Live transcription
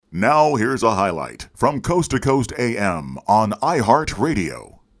Now here's a highlight from Coast to Coast AM on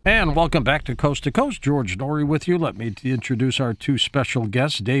iHeartRadio. And welcome back to Coast. George Norrie with you. Let me introduce our two special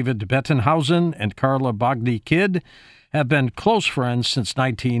guests. David Bettenhausen and Carla Bogny-Kidd have been close friends since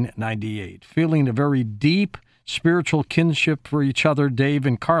 1998. Feeling a very deep spiritual kinship for each other, Dave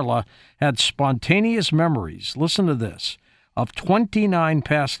and Carla had spontaneous memories. Listen to this. Of 29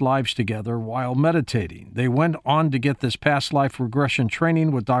 past lives together while meditating. They went on to get this past life regression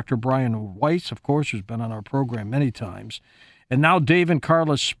training with Dr. Brian Weiss, of course, who's been on our program many times. And now Dave and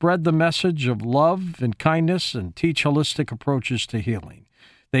Carla spread the message of love and kindness and teach holistic approaches to healing.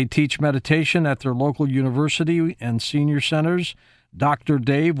 They teach meditation at their local university and senior centers. Dr.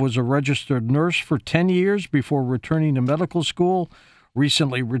 Dave was a registered nurse for 10 years before returning to medical school.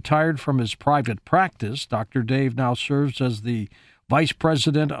 Recently retired from his private practice, Dr. Dave now serves as the Vice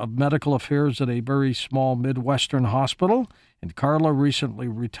President of Medical Affairs at a very small Midwestern hospital. And Carla recently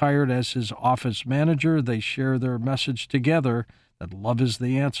retired as his office manager. They share their message together that love is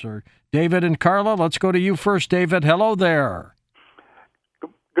the answer. David and Carla, let's go to you first. David, hello there.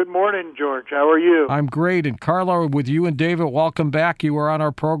 Good morning, George. How are you? I'm great. And Carla, with you and David, welcome back. You were on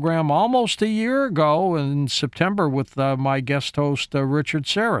our program almost a year ago in September with my guest host, Richard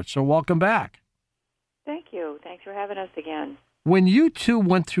Serrett. So welcome back. Thank you. Thanks for having us again. When you two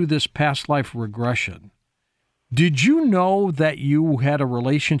went through this past life regression, did you know that you had a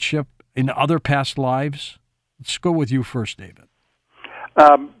relationship in other past lives? Let's go with you first, David.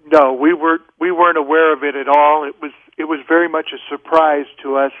 No, we weren't aware of it at all. It was very much a surprise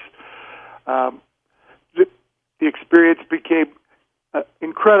to us. The experience became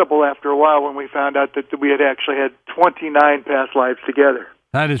incredible after a while when we found out that we had actually had 29 past lives together.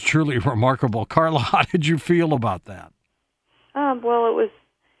 That is truly remarkable. Carla, how did you feel about that? Well, it was.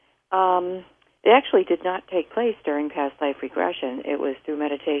 It actually did not take place during past life regression. It was through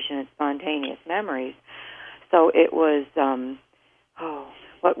meditation and spontaneous memories. So it was.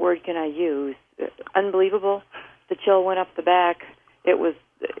 What word can I use? Unbelievable. The chill went up the back. It was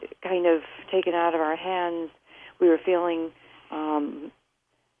kind of taken out of our hands. We were feeling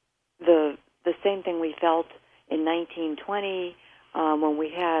the same thing we felt in 1920 when we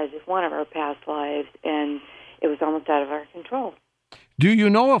had one of our past lives, and it was almost out of our control. Do you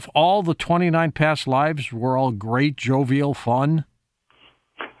know if all the 29 past lives were all great, jovial fun?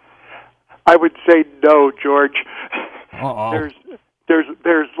 I would say no, George. Uh-oh.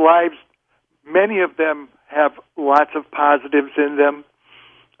 There's lives. Many of them have lots of positives in them,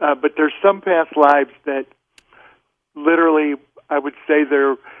 but there's some past lives that literally, I would say,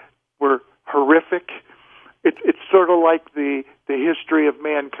 were horrific. It's sort of like the history of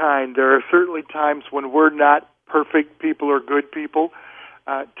mankind. There are certainly times when we're not perfect people or good people,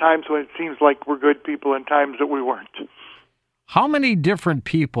 times when it seems like we're good people, and times that we weren't. How many different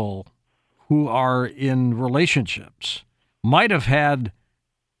people who are in relationships might have had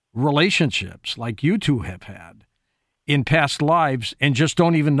relationships like you two have had in past lives and just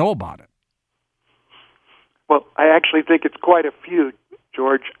don't even know about it? Well, I actually think it's quite a few,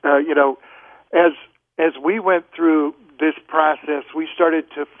 George. As we went through this process, we started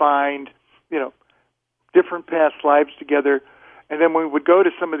to find, different past lives together. And then when we would go to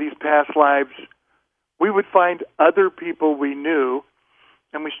some of these past lives, we would find other people we knew,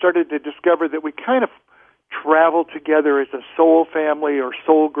 and we started to discover that we kind of traveled together as a soul family or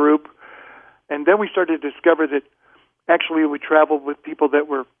soul group. And then we started to discover that actually we traveled with people that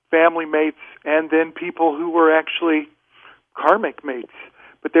were family mates and then people who were actually karmic mates.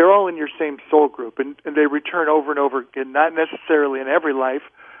 But they're all in your same soul group, and they return over and over again, not necessarily in every life.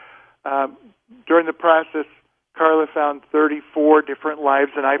 During the process, Carla found 34 different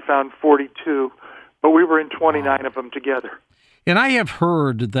lives, and I found 42, but we were in 29 of them together. And I have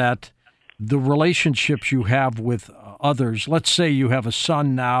heard that the relationships you have with others, let's say you have a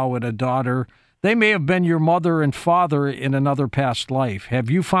son now and a daughter, they may have been your mother and father in another past life. Have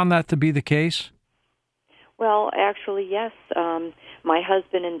you found that to be the case? Well, actually, yes. My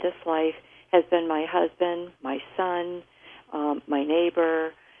husband in this life has been my husband, my son, my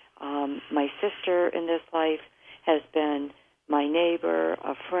neighbor. My sister in this life has been my neighbor,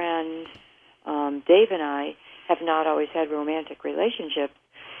 a friend. Dave and I have not always had romantic relationships.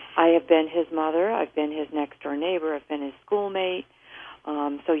 I have been his mother. I've been his next-door neighbor. I've been his schoolmate.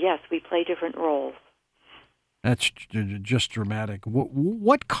 So, yes, we play different roles. That's just dramatic.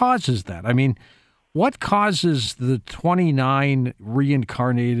 What causes that? I mean, what causes the 29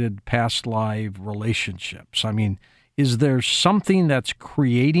 reincarnated past life relationships? I mean, is there something that's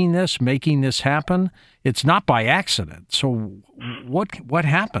creating this, making this happen? It's not by accident. So what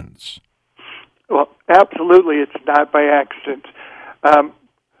happens? Well, absolutely it's not by accident.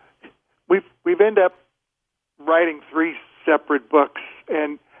 we've ended up writing 3 separate books,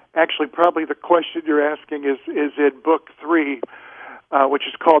 and actually probably the question you're asking is in book 3, which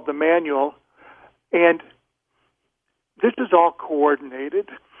is called The Manual, and this is all coordinated.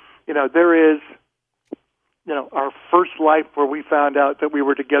 There is, our first life where we found out that we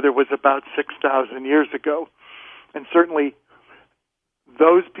were together was about 6,000 years ago, and certainly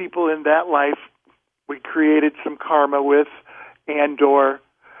those people in that life we created some karma with, and/or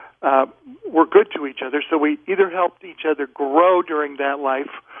were good to each other. So we either helped each other grow during that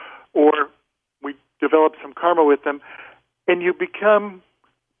life, or we developed some karma with them, and you become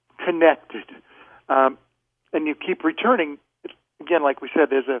connected. And you keep returning, again, like we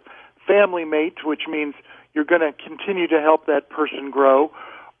said, as a family mate, which means you're going to continue to help that person grow,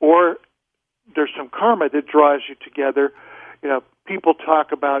 or there's some karma that draws you together. People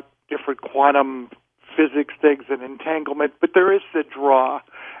talk about different quantum physics things and entanglement, but there is the draw.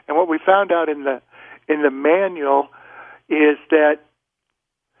 And what we found out in the manual is that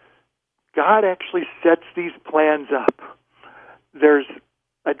God actually sets these plans up. There's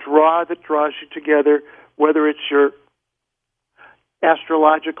a draw that draws you together, whether it's your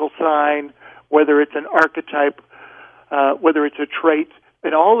astrological sign, whether it's an archetype, whether it's a trait,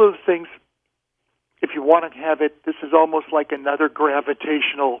 and all those things. If you want to have it, this is almost like another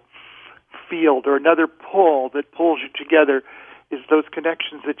gravitational field or another pull that pulls you together, is those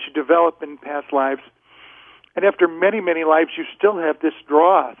connections that you develop in past lives. And after many, many lives, you still have this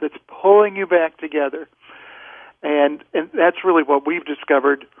draw that's pulling you back together. And that's really what we've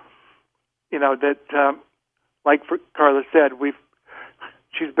discovered, that, like Carla said,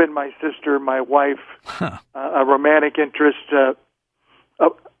 she's been my sister, my wife, a romantic interest,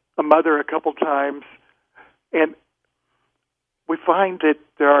 a mother a couple times. And we find that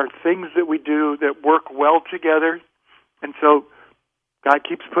there are things that we do that work well together. And so God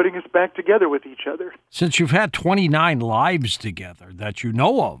keeps putting us back together with each other. Since you've had 29 lives together that you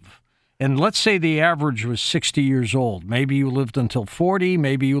know of, and let's say the average was 60 years old. Maybe you lived until 40,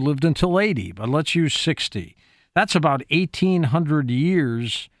 maybe you lived until 80, but let's use 60. That's about 1,800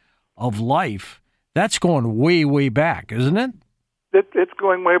 years of life. That's going way, way back, isn't it? It's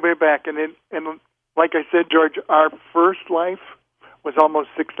going way, way back. And like I said, George, our first life was almost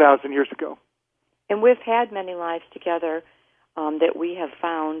 6,000 years ago. And we've had many lives together that we have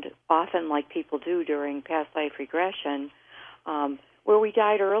found, often like people do during past life regression, where we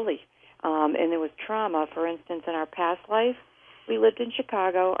died early. And there was trauma. For instance, in our past life, we lived in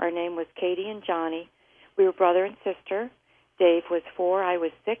Chicago. Our name was Katie and Johnny. We were brother and sister. Dave was 4, I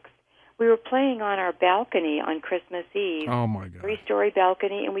was 6. We were playing on our balcony on Christmas Eve. Oh, my God. 3-story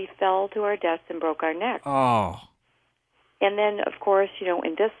balcony, and we fell to our deaths and broke our necks. Oh. And then, of course,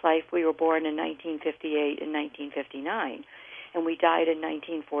 in this life, we were born in 1958 and 1959, and we died in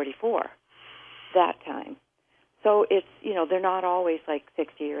 1944, that time. So it's, they're not always like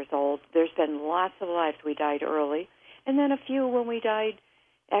 60 years old. There's been lots of lives we died early, and then a few when we died.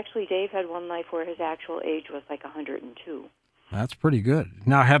 Actually, Dave had one life where his actual age was like 102. That's pretty good.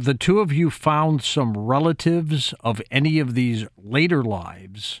 Now, have the two of you found some relatives of any of these later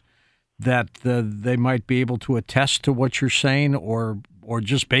lives that they might be able to attest to what you're saying, or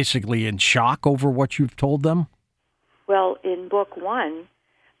just basically in shock over what you've told them? Well, in Book 1,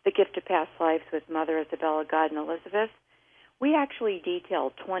 The Gift of Past Lives with Mother Isabella, God, and Elizabeth, we actually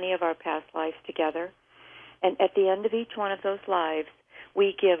detailed 20 of our past lives together. And at the end of each one of those lives,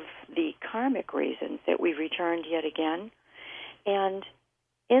 we give the karmic reasons that we returned yet again. And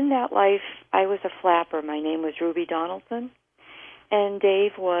in that life, I was a flapper. My name was Ruby Donaldson. And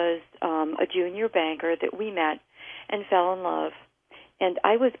Dave was a junior banker that we met and fell in love. And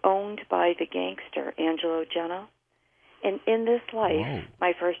I was owned by the gangster, Angelo Genna. And in this life,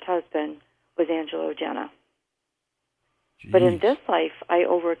 my first husband was Angelo Genna. Jeez. But in this life, I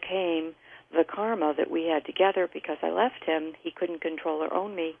overcame the karma that we had together because I left him. He couldn't control or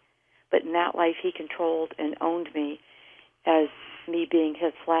own me. But in that life, he controlled and owned me as me being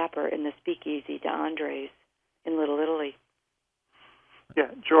his flapper in the speakeasy to Andres in Little Italy. Yeah,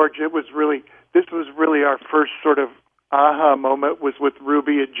 George, this was really our first sort of aha moment was with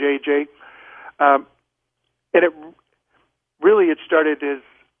Ruby and JJ. And it started as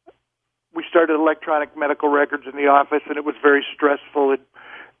we started electronic medical records in the office, and it was very stressful. And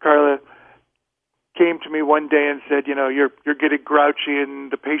Carla came to me one day and said, you're getting grouchy,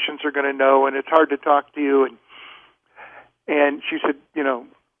 and the patients are going to know, and it's hard to talk to you. And she said,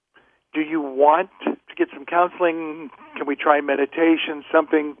 do you want to get some counseling? Can we try meditation,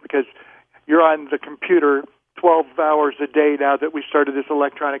 something? Because you're on the computer 12 hours a day now that we started this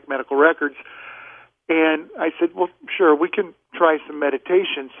electronic medical records. And I said, well, sure, we can try some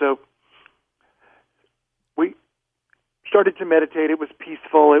meditation. So started to meditate. It was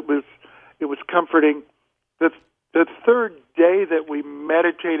peaceful. It was comforting. The third day that we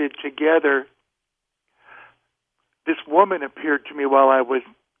meditated together, this woman appeared to me while I was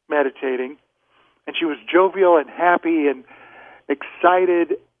meditating, and she was jovial and happy and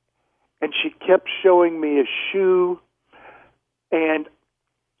excited, and she kept showing me a shoe, and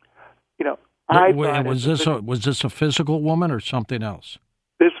was this a physical woman or something else?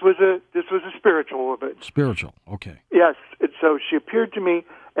 This was a spiritual woman. Spiritual, okay. Yes, and so she appeared to me,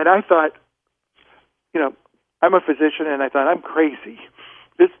 and I thought, I'm a physician, and I thought, I'm crazy.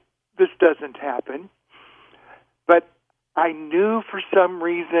 This doesn't happen. But I knew for some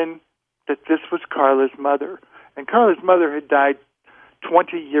reason that this was Carla's mother. And Carla's mother had died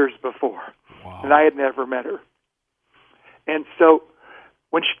 20 years before, Wow. and I had never met her. And so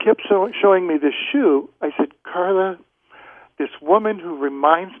when she kept showing me this shoe, I said, Carla, this woman who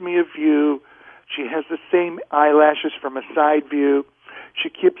reminds me of you, she has the same eyelashes from a side view. She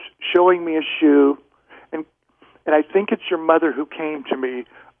keeps showing me a shoe, and I think it's your mother who came to me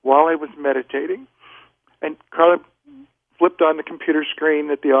while I was meditating. And Carla flipped on the computer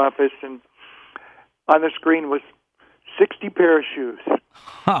screen at the office, and on the screen was 60 pair of shoes.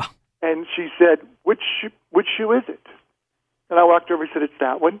 Huh. And she said, which shoe is it? And I walked over and said, it's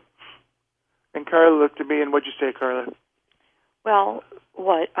that one. And Carla looked at me, and what'd you say, Carla? Well,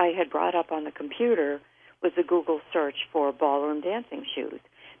 what I had brought up on the computer was a Google search for ballroom dancing shoes,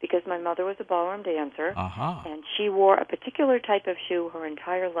 because my mother was a ballroom dancer, and she wore a particular type of shoe her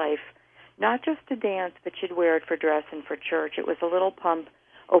entire life, not just to dance, but she'd wear it for dress and for church. It was a little pump,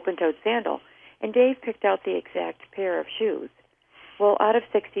 open-toed sandal. And Dave picked out the exact pair of shoes. Well, out of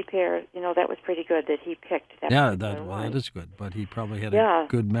 60 pairs, that was pretty good that he picked that. Yeah, that is good, but he probably had a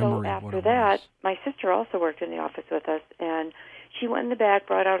good memory so of what after it that, was. my sister also worked in the office with us, and she went in the back,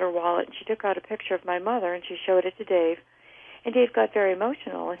 brought out her wallet, and she took out a picture of my mother, and she showed it to Dave. And Dave got very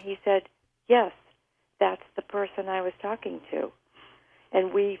emotional, and he said, yes, that's the person I was talking to.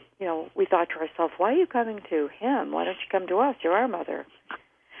 And we thought to ourselves, why are you coming to him? Why don't you come to us? You're our mother.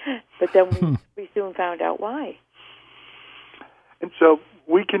 But then we soon found out why. And so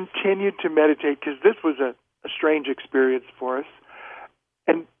we continued to meditate, because this was a strange experience for us.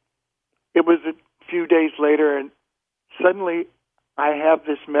 And it was a few days later, and suddenly I have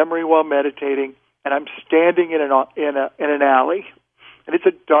this memory while meditating, and I'm standing in an alley, and it's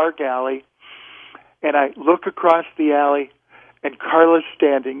a dark alley, and I look across the alley, and Carla's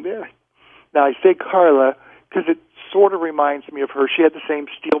standing there. Now, I say Carla because it sort of reminds me of her. She had the same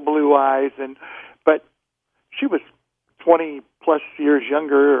steel blue eyes, but she was 20-plus years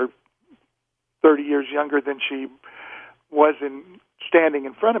younger, or 30 years younger than she was standing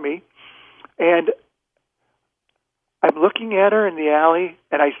in front of me. And I'm looking at her in the alley,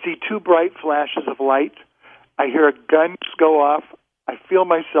 and I see two bright flashes of light. I hear a gun go off. I feel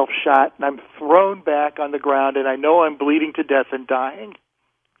myself shot, and I'm thrown back on the ground, and I know I'm bleeding to death and dying.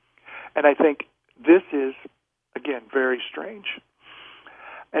 And I think, this is, again, very strange.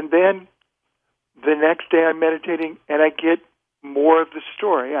 And then the next day I'm meditating, and I get more of the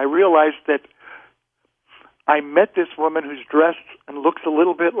story. I realize that I met this woman who's dressed and looks a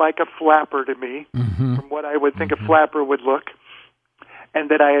little bit like a flapper to me, from what I would think a flapper would look, and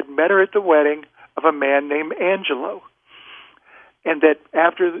that I had met her at the wedding of a man named Angelo. And that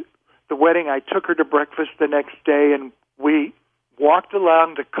after the wedding, I took her to breakfast the next day, and we walked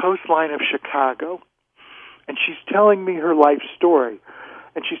along the coastline of Chicago. And she's telling me her life story.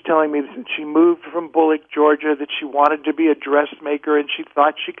 And she's telling me that she moved from Bullock, Georgia, that she wanted to be a dressmaker, and she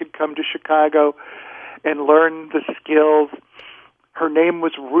thought she could come to Chicago and learn the skills. Her name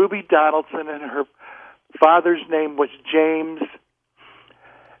was Ruby Donaldson, and her father's name was James.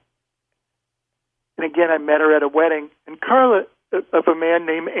 And again, I met her at a wedding. And Carla, of a man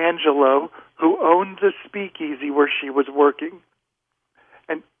named Angelo, who owned the speakeasy where she was working.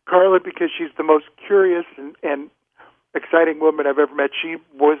 And Carla, because she's the most curious and exciting woman I've ever met, she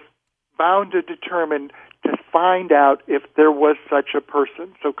was bound and determined to find out if there was such a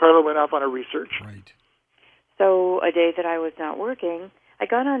person. So Carla went off on her research. Right. So a day that I was not working, I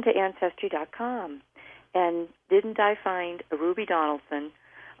got onto Ancestry.com, and didn't I find a Ruby Donaldson?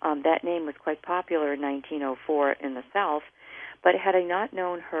 That name was quite popular in 1904 in the South, but had I not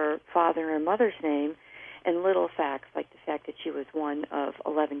known her father and mother's name, and little facts like the fact that she was one of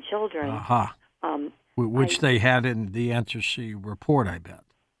 11 children. Which they had in the Ancestry report, I bet.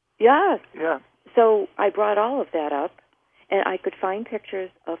 Yes. Yeah. So I brought all of that up, and I could find pictures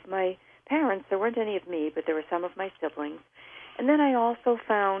of my parents. There weren't any of me, but there were some of my siblings. And then I also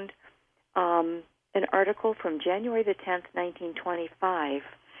found an article from January the 10th, 1925,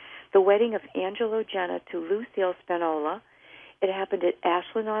 the wedding of Angelo Jenna to Lucille Spinola. It happened at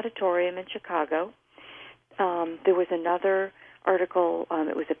Ashland Auditorium in Chicago. There was another article.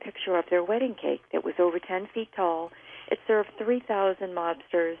 It was a picture of their wedding cake that was over 10 feet tall. It served 3,000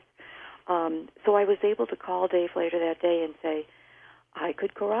 mobsters. So I was able to call Dave later that day and say, I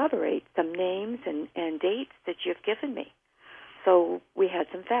could corroborate some names and dates that you've given me. So we had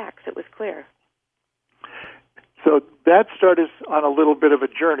some facts. It was clear. So that started us on a little bit of a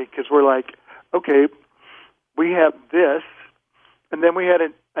journey because we're like, okay, we have this. And then we had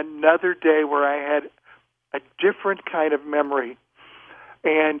another day where I had a different kind of memory.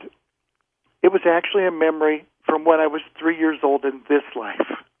 And it was actually a memory from when I was 3 years old in this life.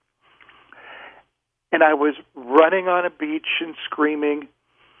 And I was running on a beach and screaming.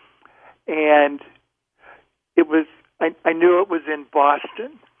 And it was, I knew it was in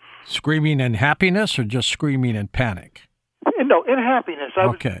Boston. Screaming in happiness or just screaming in panic? No, in happiness. I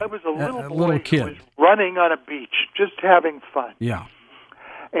was a little kid who was running on a beach, just having fun. Yeah.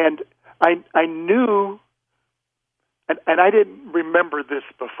 And I knew, and I didn't remember this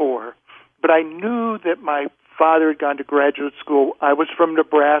before, but I knew that my father had gone to graduate school. I was from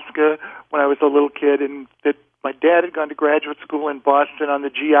Nebraska when I was a little kid, and that my dad had gone to graduate school in Boston on the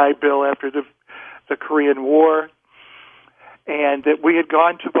GI Bill after the Korean War, and that we had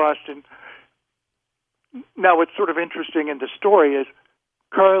gone to Boston. Now, what's sort of interesting in the story is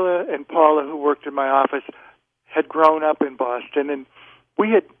Carla and Paula, who worked in my office, had grown up in Boston, and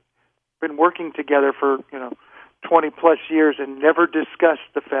we had been working together for 20-plus years and never discussed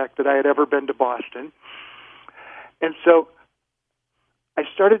the fact that I had ever been to Boston. And so I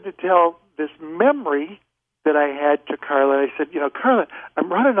started to tell this memory that I had to Carla. I said, Carla,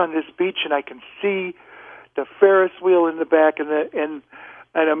 I'm running on this beach, and I can see the Ferris wheel in the back and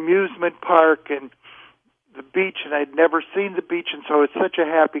an amusement park and the beach, and I'd never seen the beach, and so it's such a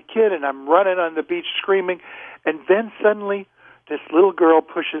happy kid, and I'm running on the beach screaming, and then suddenly this little girl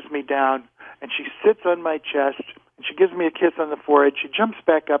pushes me down, and she sits on my chest, and she gives me a kiss on the forehead. She jumps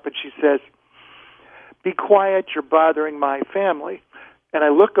back up, and she says, "Be quiet, you're bothering my family." And I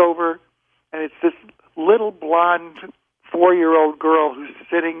look over, and it's this little blonde 4-year-old girl who's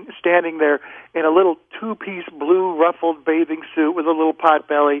standing there in a little 2-piece blue ruffled bathing suit with a little pot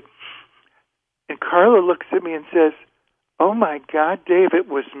belly. And Carla looks at me and says, "Oh, my God, Dave, it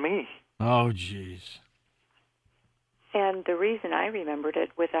was me." Oh, geez. And the reason I remembered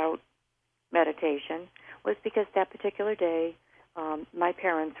it without meditation was because that particular day, my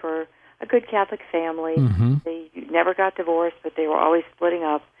parents were a good Catholic family. Mm-hmm. They never got divorced, but they were always splitting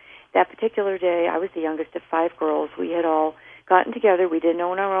up. That particular day, I was the youngest of 5 girls. We had all gotten together. We didn't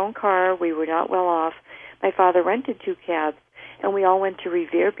own our own car. We were not well off. My father rented 2 cabs, and we all went to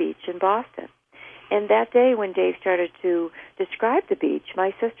Revere Beach in Boston. And that day when Dave started to describe the beach,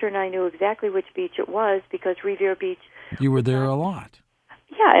 my sister and I knew exactly which beach it was because Revere Beach... You were there a lot.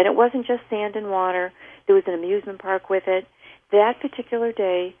 Yeah, and it wasn't just sand and water. There was an amusement park with it. That particular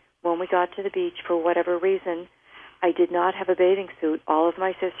day, when we got to the beach, for whatever reason, I did not have a bathing suit. All of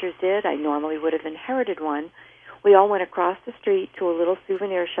my sisters did. I normally would have inherited one. We all went across the street to a little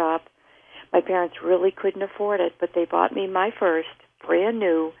souvenir shop. My parents really couldn't afford it, but they bought me my first, brand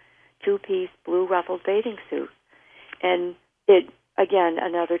new, 2-piece blue ruffled bathing suit. And it, again,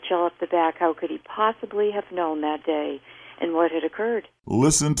 another chill up the back. How could he possibly have known that day and what had occurred?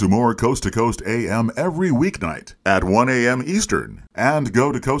 Listen to more Coast to Coast AM every weeknight at 1 a.m. Eastern and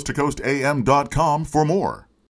go to coasttocoastam.com for more.